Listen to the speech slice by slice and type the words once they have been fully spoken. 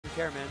doesn't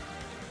care, man.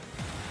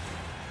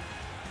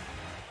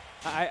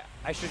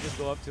 I should just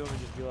go up to him and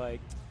just be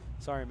like,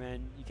 sorry,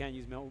 man, you can't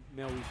use male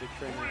Wii Fit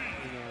trainer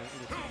in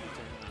a tournament.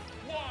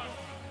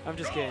 I'm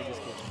just kidding,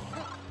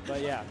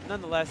 But yeah,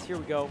 nonetheless, here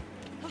we go.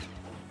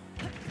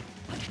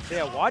 So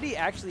yeah, WaDi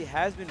actually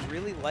has been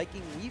really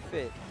liking Wii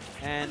Fit,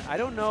 and I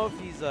don't know if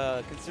he's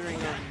considering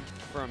him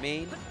for a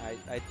main.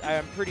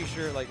 I'm pretty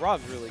sure, like,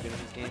 Rob's really good in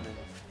this game, and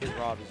his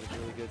Rob is just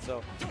really good.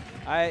 So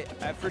I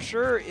for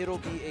sure it'll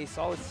be a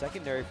solid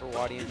secondary for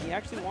WaDi, and he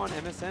actually won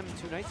MSM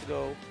 2 nights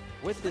ago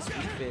with this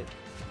Wii Fit.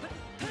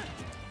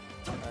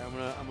 All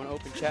right, I'm gonna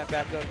open chat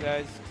back up,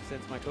 guys,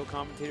 since my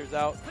co-commentator's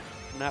out.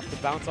 I'm gonna have to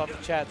bounce off the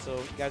chat, so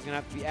you guys are gonna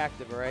have to be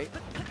active, all right?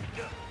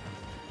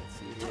 Let's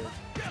see here.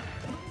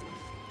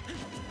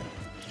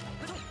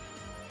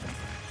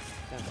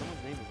 Damn,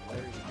 someone's name is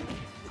Larry.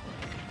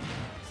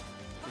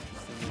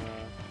 Interesting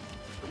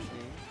first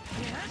name.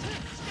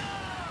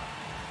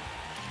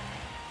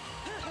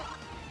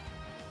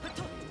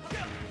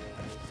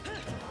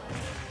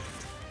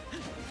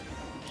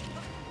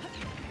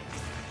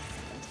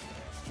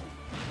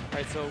 All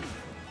right, so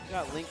we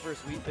got Link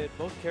versus Wii Fit,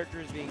 both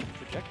characters being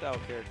projectile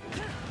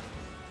characters.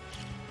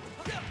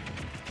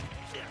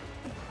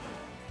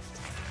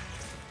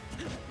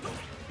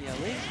 Yeah,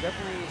 Link's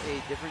definitely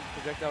a different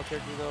projectile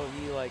character though.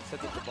 He like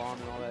sets up the bomb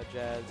and all that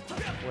jazz.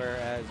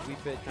 Whereas Wii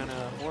Fit kind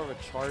of more of a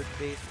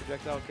charge-based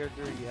projectile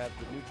character. You have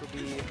the neutral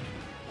B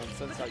and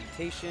Sun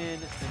Salutation,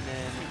 and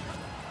then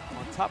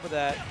on top of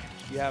that,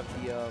 you have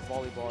the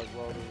volleyball as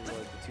well. Those are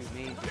like the two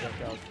main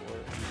projectiles for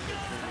Wii Fit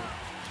training.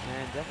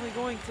 And definitely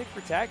going tick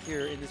for tack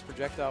here in this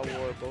projectile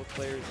war. Both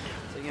players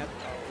sitting at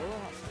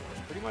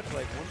pretty much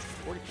like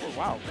 144.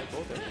 Wow, like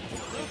both are.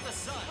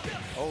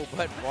 Oh,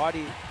 but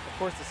WaDi, of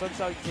course, the Sun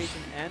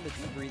Salutation and the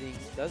deep breathing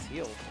does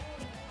heal.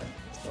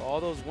 So all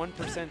those 1%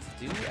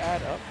 do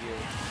add up here.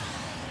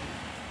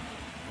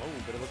 Oh,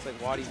 but it looks like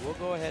WaDi will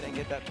go ahead and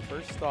get that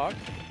first stock.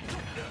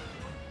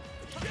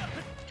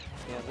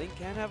 Yeah, Link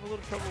can have a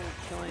little trouble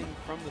killing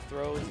from the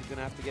throws. He's going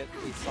to have to get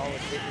a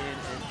solid hit in,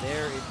 and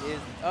there it is,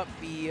 the up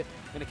B.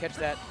 Going to catch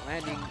that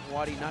landing.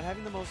 WaDi not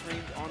having the most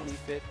range on Wii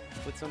Fit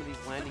with some of these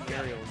landing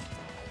aerials.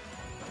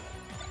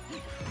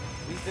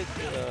 Wii Fit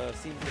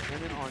seems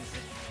dependent on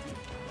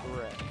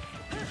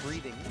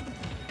breathing.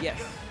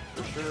 Yes,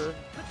 for sure.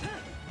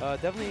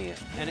 Definitely,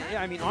 and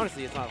I mean,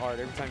 honestly, it's not hard.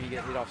 Every time you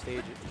get hit off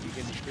stage, you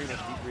can pretty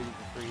much deep breathing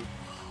for free.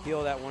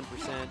 Heal that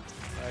 1%,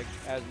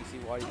 as we see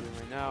WaDi doing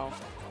right now.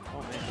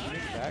 Oh man, did he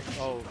make it back?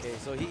 Oh, okay.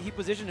 So he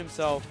positioned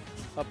himself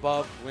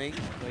above Link,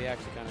 so he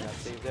actually kind of got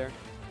saved there.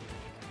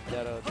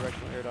 That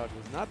directional air dodge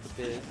was not the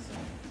biz.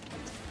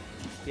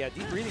 Yeah,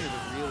 deep breathing is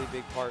a really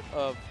big part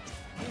of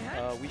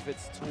Wii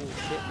Fit's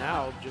toolkit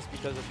now, just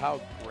because of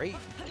how great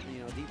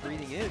deep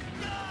breathing is.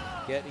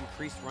 You get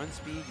increased run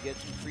speed, you get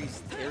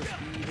increased air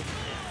speed.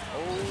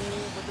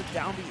 Oh, but the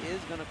down B is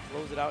gonna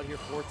close it out here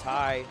for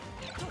Ty.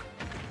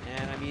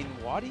 And I mean,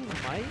 WaDi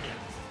might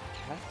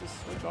have to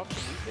switch off the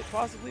Wii Fit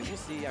possibly. We'll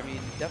see. I mean,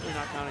 definitely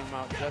not counting him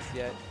out just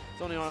yet.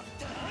 It's only on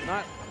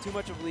not too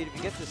much of a lead. If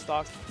he gets the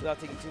stock without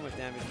taking too much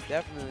damage,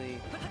 definitely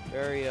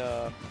very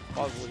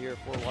plausible here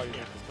for WaDi to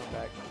make this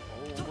comeback.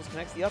 Oh, almost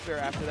connects the up air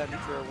after that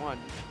neutral air 1.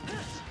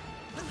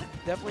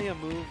 Definitely a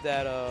move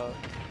that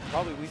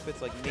probably Wii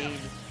Fit's like main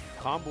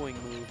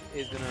comboing move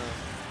is gonna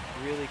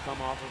really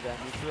come off of that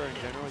neutral air in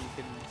general. You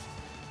can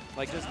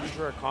like just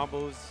neutral air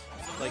combos,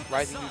 like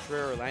rising neutral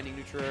air or landing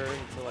neutral air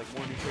into like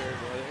more neutral air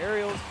or other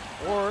aerials,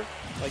 or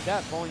like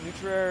that falling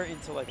neutral air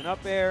into like an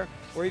up air,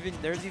 or even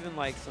there's even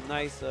like some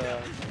nice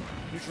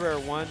neutral air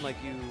 1, like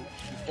you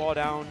fall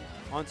down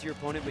onto your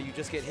opponent, but you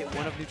just get hit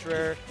 1 of neutral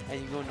air and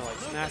you go into like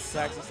smash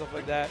attacks and stuff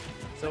like that.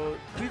 So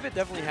Wii Fit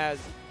definitely has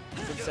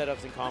some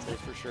setups and combos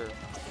for sure.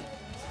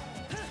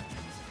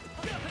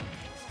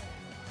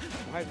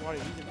 Why is WaDi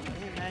losing?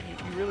 Hey man, you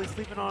really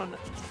sleeping on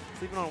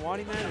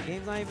WaDi, man? The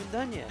game's not even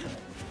done yet. You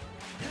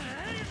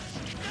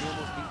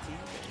almost beat T.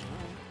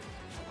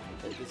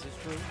 Right. This is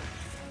true.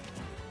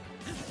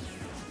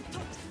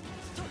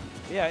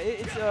 Yeah,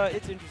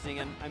 it's interesting,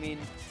 and I mean,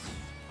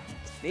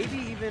 maybe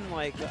even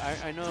like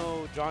I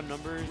know John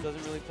Numbers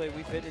doesn't really play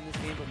Wii Fit in this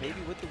game, but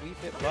maybe with the Wii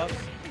Fit buffs,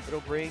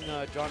 it'll bring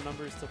John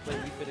Numbers to play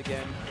Wii Fit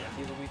again.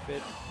 He's a Wii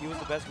Fit. He was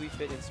the best Wii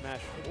Fit in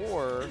Smash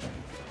 4.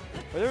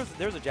 Or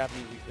there's a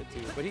Japanese Wii Fit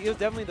too, but he was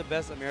definitely the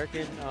best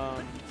American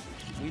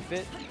Wii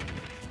Fit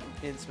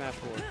in Smash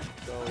 4.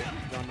 So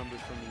John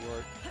Numbers from New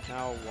York.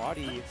 Now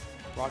WaDi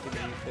rocking the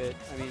Wii Fit.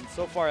 I mean,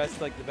 so far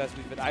that's like the best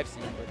Wii Fit I've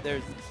seen, but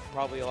there's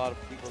probably a lot of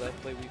people that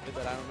play Wii Fit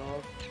that I don't know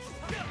of.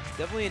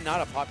 Definitely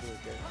not a popular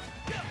character.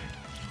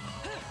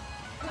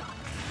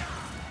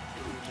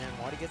 Ooh, man,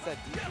 WaDi gets that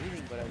deep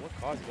breathing, but at what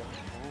cost? He got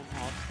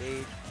home off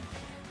stage.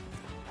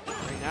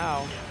 Right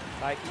now,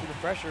 Ty keeping the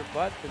pressure,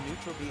 but the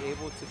neutral be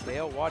able to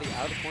bail WaDi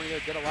out of the corner there,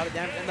 get a lot of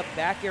damage, and the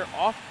back air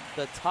off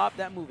the top.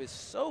 That move is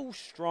so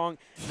strong,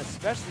 and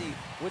especially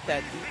with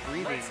that deep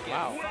breathing.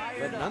 Wow.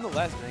 But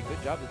nonetheless, man,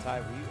 good job to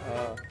Ty.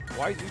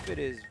 WaDi's Wii Fit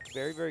is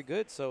very, very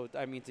good. So,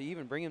 I mean, to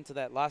even bring him to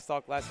that last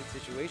stock, last hit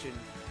situation,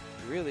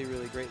 really,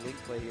 really great Link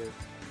play here.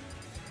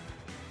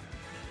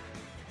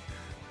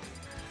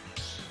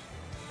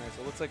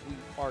 so it looks like we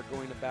are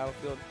going to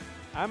Battlefield.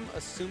 I'm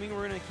assuming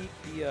we're going to keep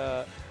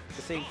the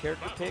same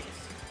character picks.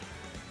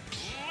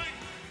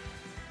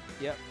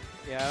 Yep.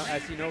 Yeah, I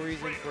see no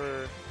reason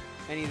for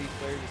any of these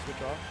players to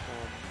switch off.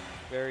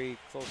 Very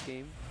close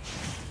game.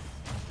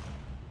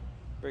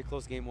 Very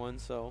close game one,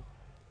 so.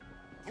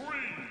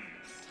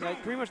 Yeah,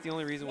 pretty much the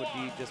only reason would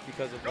be just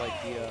because of like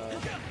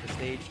the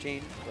stage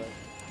change, but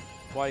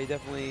WaDi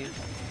definitely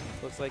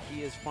looks like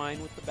he is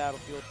fine with the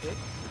Battlefield pick.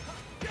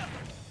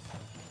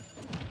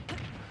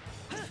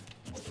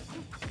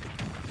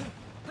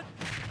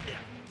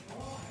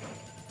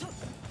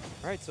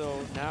 All right, so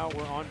now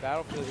we're on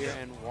Battlefield here,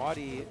 and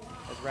WaDi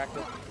has racked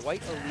up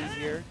quite a lead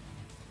here.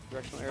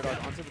 Directional air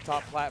dodge onto the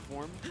top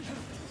platform.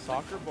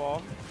 Soccer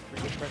ball,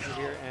 pretty good pressure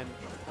here, and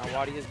now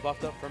WaDi is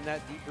buffed up from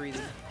that deep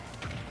breathing.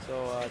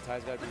 So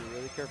Ty's got to be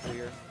really careful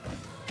here.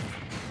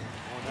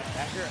 Oh, that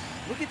back here.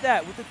 Look at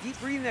that, with the deep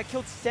breathing that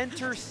killed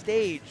center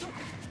stage.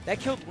 That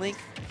killed Link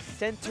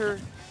center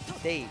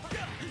stage.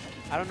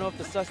 I don't know if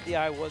the sus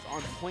DI was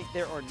on point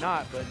there or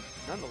not, but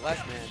nonetheless,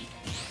 man,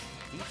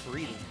 deep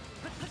breathing.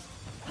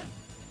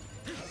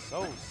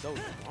 So strong.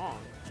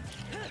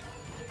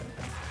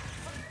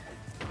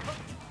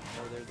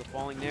 Oh, there's the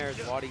falling there.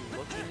 WaDi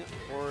looking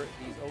for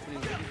these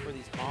openings, looking for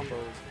these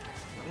combos.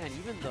 Man,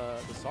 even the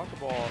soccer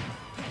ball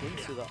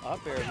into the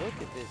up air. Look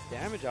at this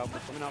damage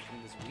output coming out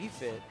from this Wii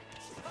Fit.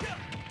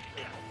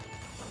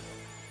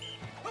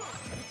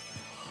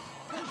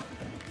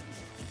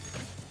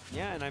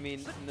 Yeah, and I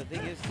mean, and the thing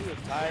is too,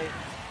 if Ty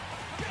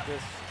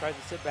just tries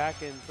to sit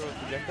back and throw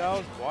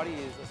projectiles, WaDi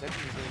is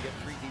essentially just going to get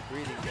free deep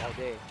breathing all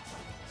day.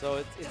 So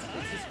it's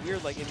just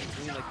weird, like in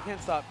between, like you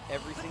can't stop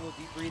every single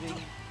deep breathing,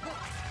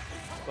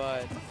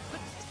 but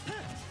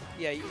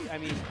yeah, I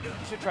mean, you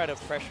should try to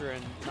pressure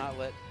and not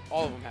let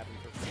all of them happen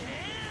for free.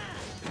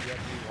 You have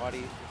to do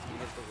WaDi, he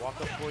has to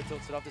walk up forward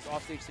tilt, set off this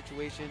offstage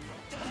situation.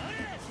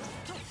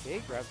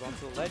 Okay, grabs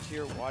onto the ledge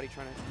here. WaDi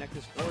trying to connect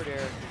this forward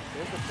air.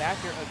 There's the back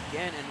air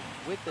again, and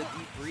with the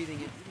deep breathing,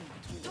 and even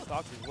between the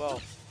stocks as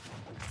well.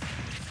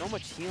 So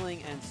much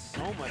healing and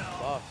so much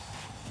buffs.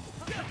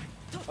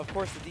 Of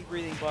course, the deep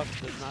breathing buff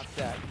does not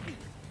stack.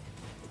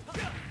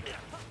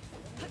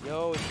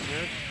 Yo, it's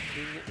Nerf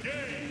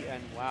King,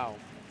 and wow,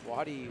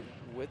 WaDi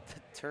with the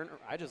turn.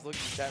 I just looked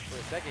at that for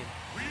a second,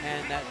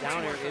 and that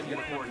down air is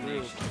gonna come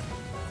through.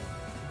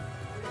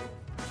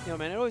 You know,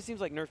 man, it always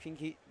seems like Nerf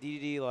King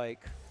DDD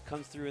like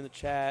comes through in the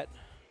chat,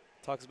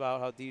 talks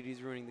about how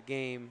DDD's ruining the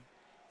game,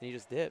 and he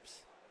just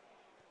dips.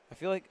 I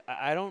feel like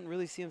I don't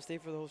really see him stay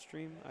for the whole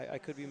stream. I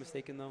could be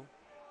mistaken though.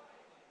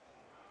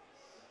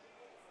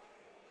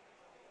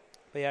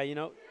 But yeah, you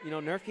know,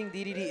 Nerf King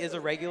DDD is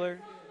a regular,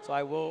 so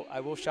I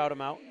will shout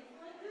him out.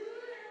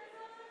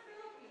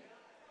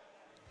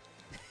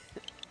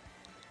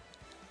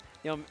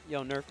 yo,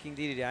 Nerf King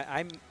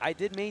DDD. I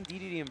did main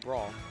DDD in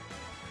Brawl,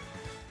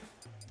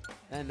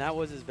 and that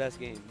was his best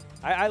game.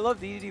 I love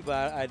DDD,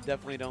 but I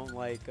definitely don't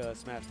like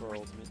Smash Bros.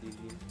 Ultimate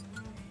DDD.